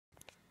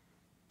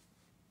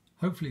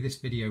Hopefully this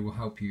video will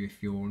help you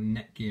if your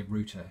Netgear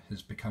router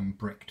has become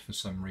bricked for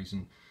some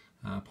reason,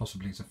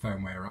 possibly it's a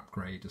firmware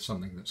upgrade or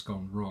something that's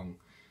gone wrong.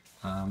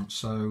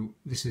 So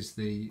this is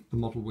the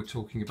model we're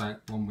talking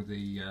about, one with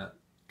the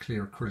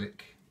clear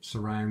acrylic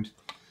surround.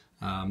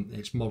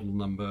 It's model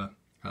number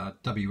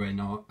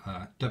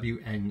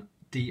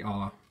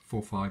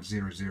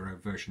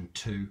WNDR4500 version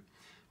 2,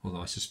 although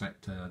I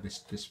suspect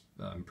this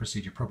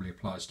procedure probably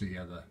applies to the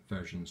other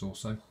versions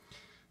also.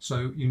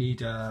 So you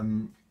need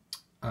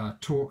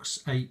Torx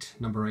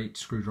number 8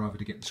 screwdriver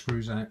to get the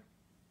screws out,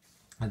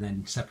 and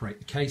then separate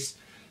the case.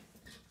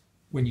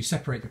 When you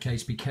separate the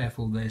case, be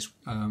careful, there's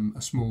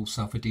a small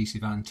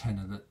self-adhesive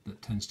antenna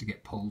that tends to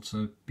get pulled,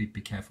 so be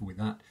careful with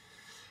that.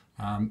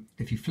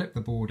 If you flip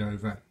the board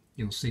over,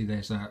 you'll see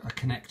there's a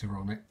connector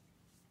on it,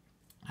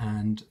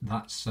 and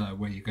that's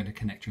where you're going to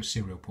connect your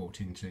serial port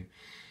into.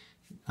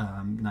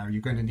 Now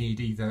you're going to need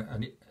either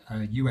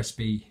a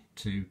USB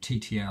to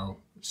TTL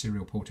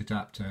serial port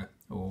adapter,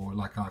 or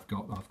like I've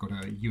got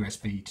a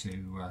USB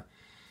to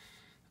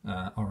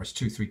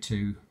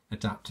RS232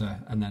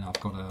 adapter, and then I've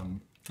got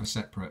a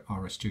separate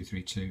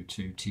RS232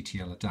 to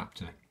TTL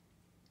adapter.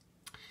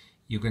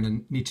 You're going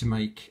to need to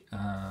make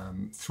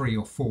 3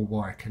 or 4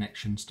 wire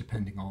connections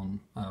depending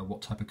on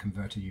what type of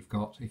converter you've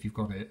got. If you've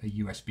got a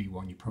USB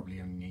one, you probably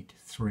only need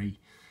 3.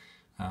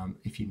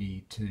 If you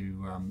need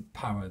to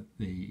power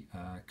the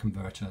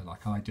converter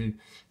like I do,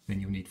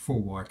 then you'll need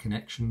 4 wire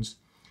connections.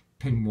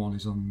 Pin 1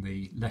 is on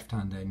the left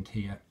hand end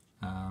here,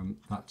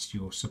 that's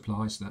your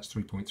supply, so that's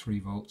 3.3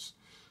 volts.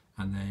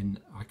 And then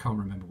I can't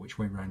remember which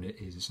way around it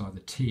is, it's either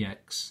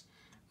TX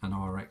and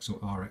RX or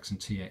RX and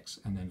TX,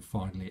 and then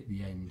finally at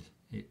the end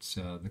it's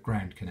the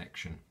ground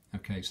connection.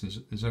 Okay, so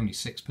there's only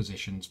 6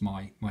 positions.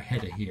 My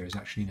header here is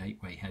actually an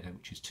 8-way header,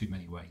 which is too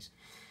many ways.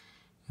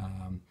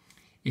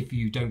 If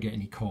you don't get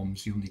any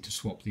comms, you'll need to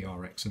swap the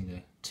RX and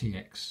the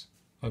TX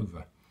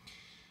over.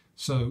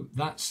 So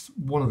that's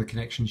one of the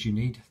connections you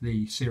need,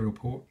 the serial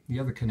port.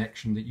 The other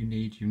connection that you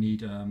need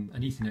an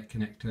Ethernet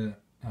connector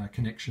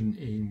connection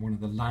in one of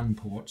the LAN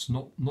ports,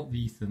 not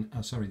the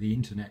the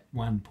Internet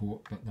WAN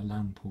port, but the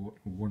LAN port,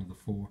 or one of the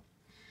 4,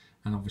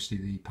 and obviously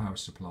the power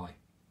supply.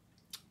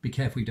 Be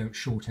careful you don't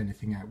short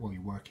anything out while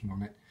you're working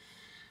on it.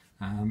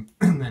 And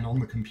then on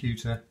the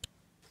computer,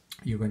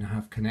 you're going to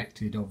have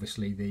connected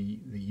obviously the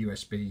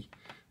USB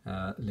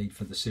lead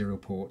for the serial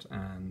port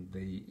and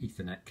the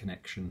Ethernet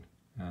connection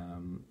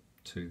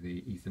to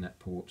the Ethernet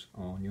port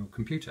on your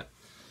computer.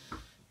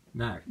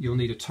 Now you'll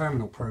need a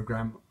terminal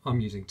program.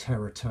 I'm using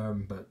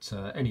teraterm, but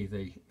any of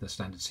the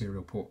standard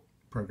serial port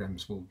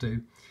programs will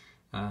do,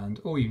 and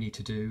all you need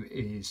to do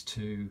is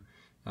to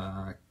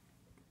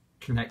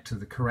connect to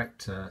the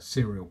correct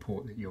serial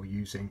port that you're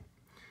using,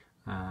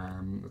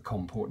 the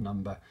COM port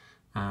number,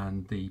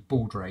 and the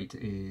baud rate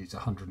is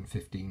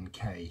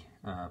 115K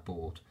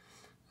baud.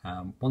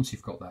 Once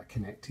you've got that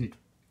connected,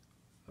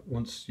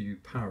 once you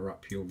power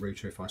up your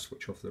router, if I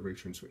switch off the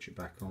router and switch it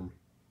back on,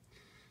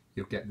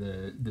 you'll get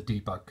the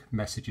debug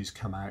messages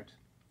come out.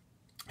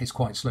 It's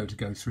quite slow to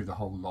go through the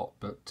whole lot,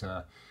 but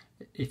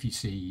if you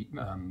see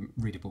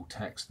readable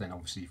text, then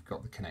obviously you've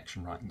got the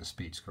connection right and the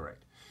speed's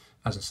correct.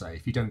 As I say,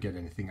 if you don't get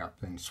anything up,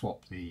 then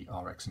swap the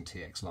RX and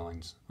TX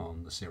lines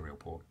on the serial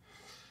port.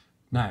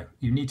 Now,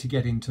 you need to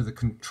get into the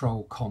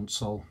control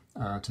console.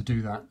 To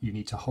do that, you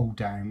need to hold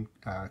down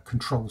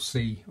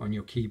CTRL+C on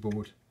your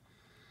keyboard,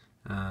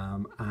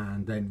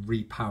 and then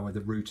repower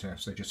the router.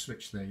 So just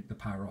switch the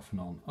power off and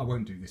on. I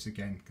won't do this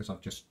again because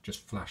I've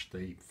just flashed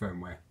the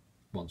firmware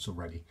once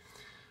already.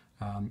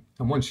 And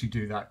once you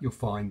do that, you'll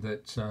find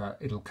that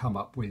it'll come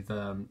up with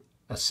a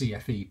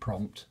CFE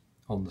prompt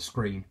on the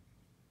screen,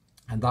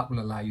 and that will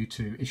allow you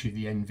to issue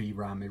the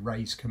NVRAM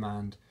erase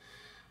command,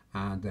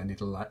 and then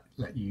it'll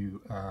let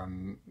you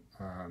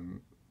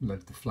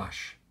load the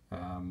flash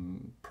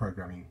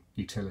programming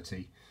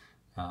utility,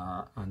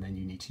 and then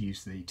you need to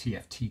use the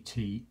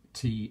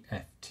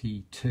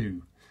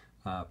TFT2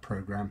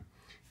 program,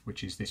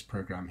 which is this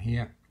program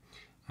here,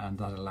 and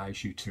that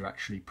allows you to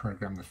actually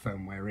program the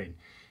firmware in.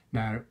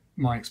 Now,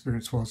 my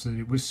experience was that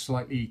it was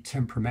slightly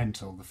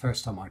temperamental. The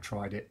first time I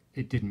tried it,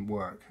 it didn't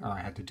work. I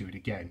had to do it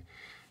again.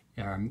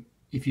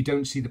 If you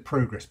don't see the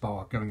progress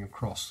bar going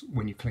across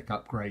when you click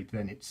upgrade,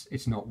 then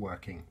it's not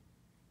working.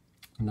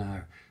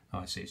 Now,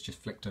 I see it's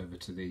just flicked over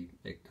to the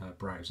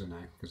browser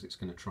now, because it's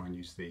going to try and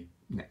use the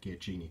Netgear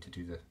Genie to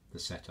do the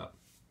setup,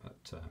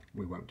 but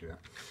we won't do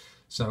that.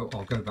 So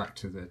I'll go back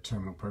to the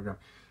terminal program.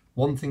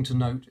 One thing to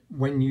note,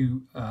 when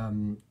you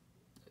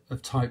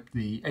have typed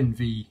the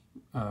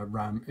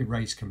NVRAM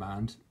erase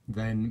command,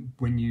 then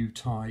when you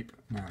type,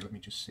 now let me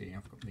just see,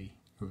 I've got the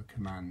other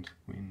command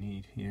we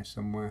need here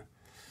somewhere.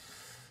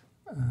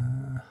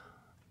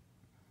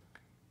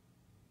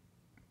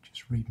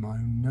 Just read my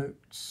own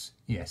notes.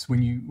 Yes,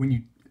 when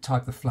you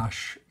type the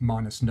flash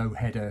minus no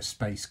header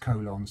space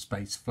colon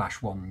space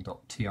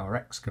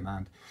flash1.trx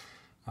command,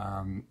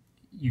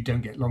 you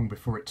don't get long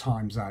before it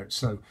times out.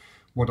 So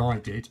what I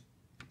did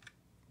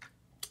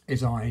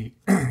is I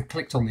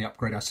clicked on the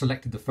upgrade, I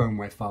selected the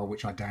firmware file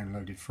which I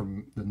downloaded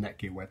from the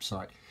Netgear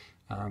website,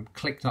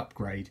 clicked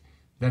upgrade,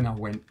 then I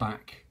went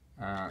back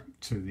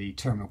to the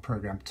terminal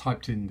program,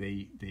 typed in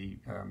the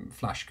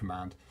flash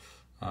command,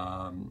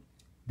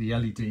 the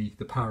LED,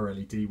 the power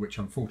LED, which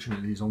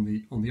unfortunately is on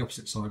the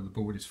opposite side of the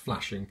board, is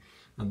flashing,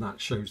 and that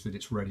shows that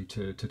it's ready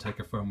to take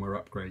a firmware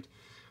upgrade.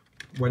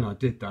 When I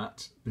did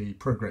that, the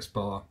progress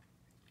bar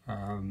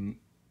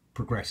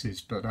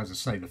progresses, but as I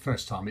say, the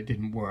first time it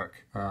didn't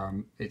work.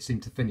 It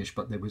seemed to finish,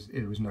 but there was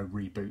no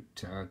reboot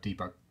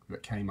debug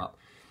that came up,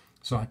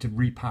 so I had to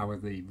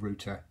repower the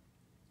router.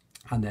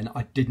 And then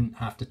I didn't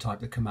have to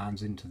type the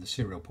commands into the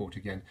serial port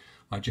again.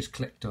 I just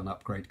clicked on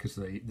upgrade because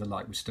the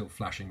light was still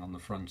flashing on the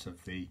front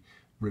of the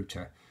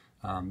router.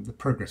 The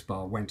progress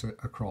bar went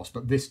across,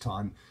 but this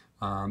time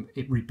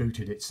it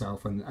rebooted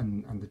itself, and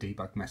the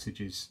debug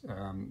messages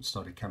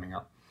started coming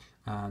up.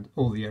 And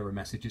all the error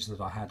messages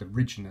that I had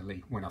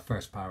originally when I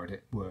first powered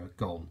it were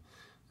gone.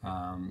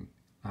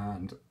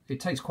 And it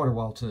takes quite a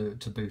while to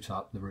boot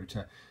up the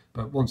router,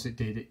 but once it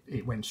did,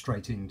 it went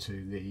straight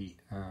into the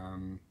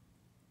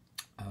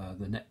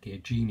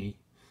Netgear Genie.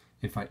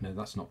 In fact, no,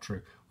 that's not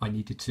true. I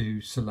needed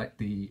to select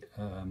the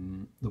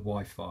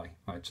Wi-Fi.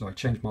 Right, so I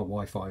changed my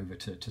Wi-Fi over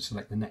to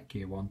select the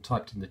Netgear one,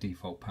 typed in the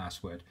default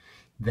password,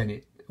 then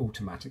it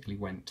automatically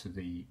went to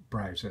the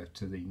browser,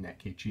 to the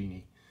Netgear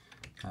Genie,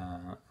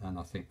 and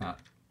I think that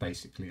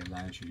basically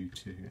allows you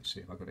to, let's see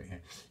if I got it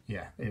here.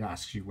 Yeah, it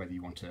asks you whether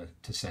you want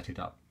to set it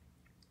up,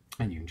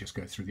 and you can just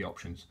go through the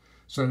options.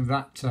 So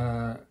that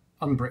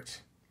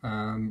unbricked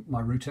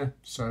my router,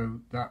 so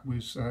that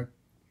was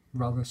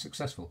rather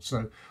successful.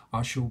 So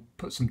I shall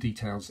put some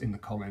details in the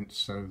comments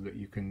so that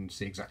you can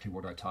see exactly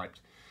what I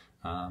typed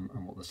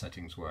and what the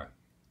settings were.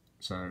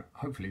 So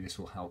hopefully this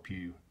will help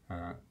you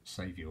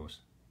save yours.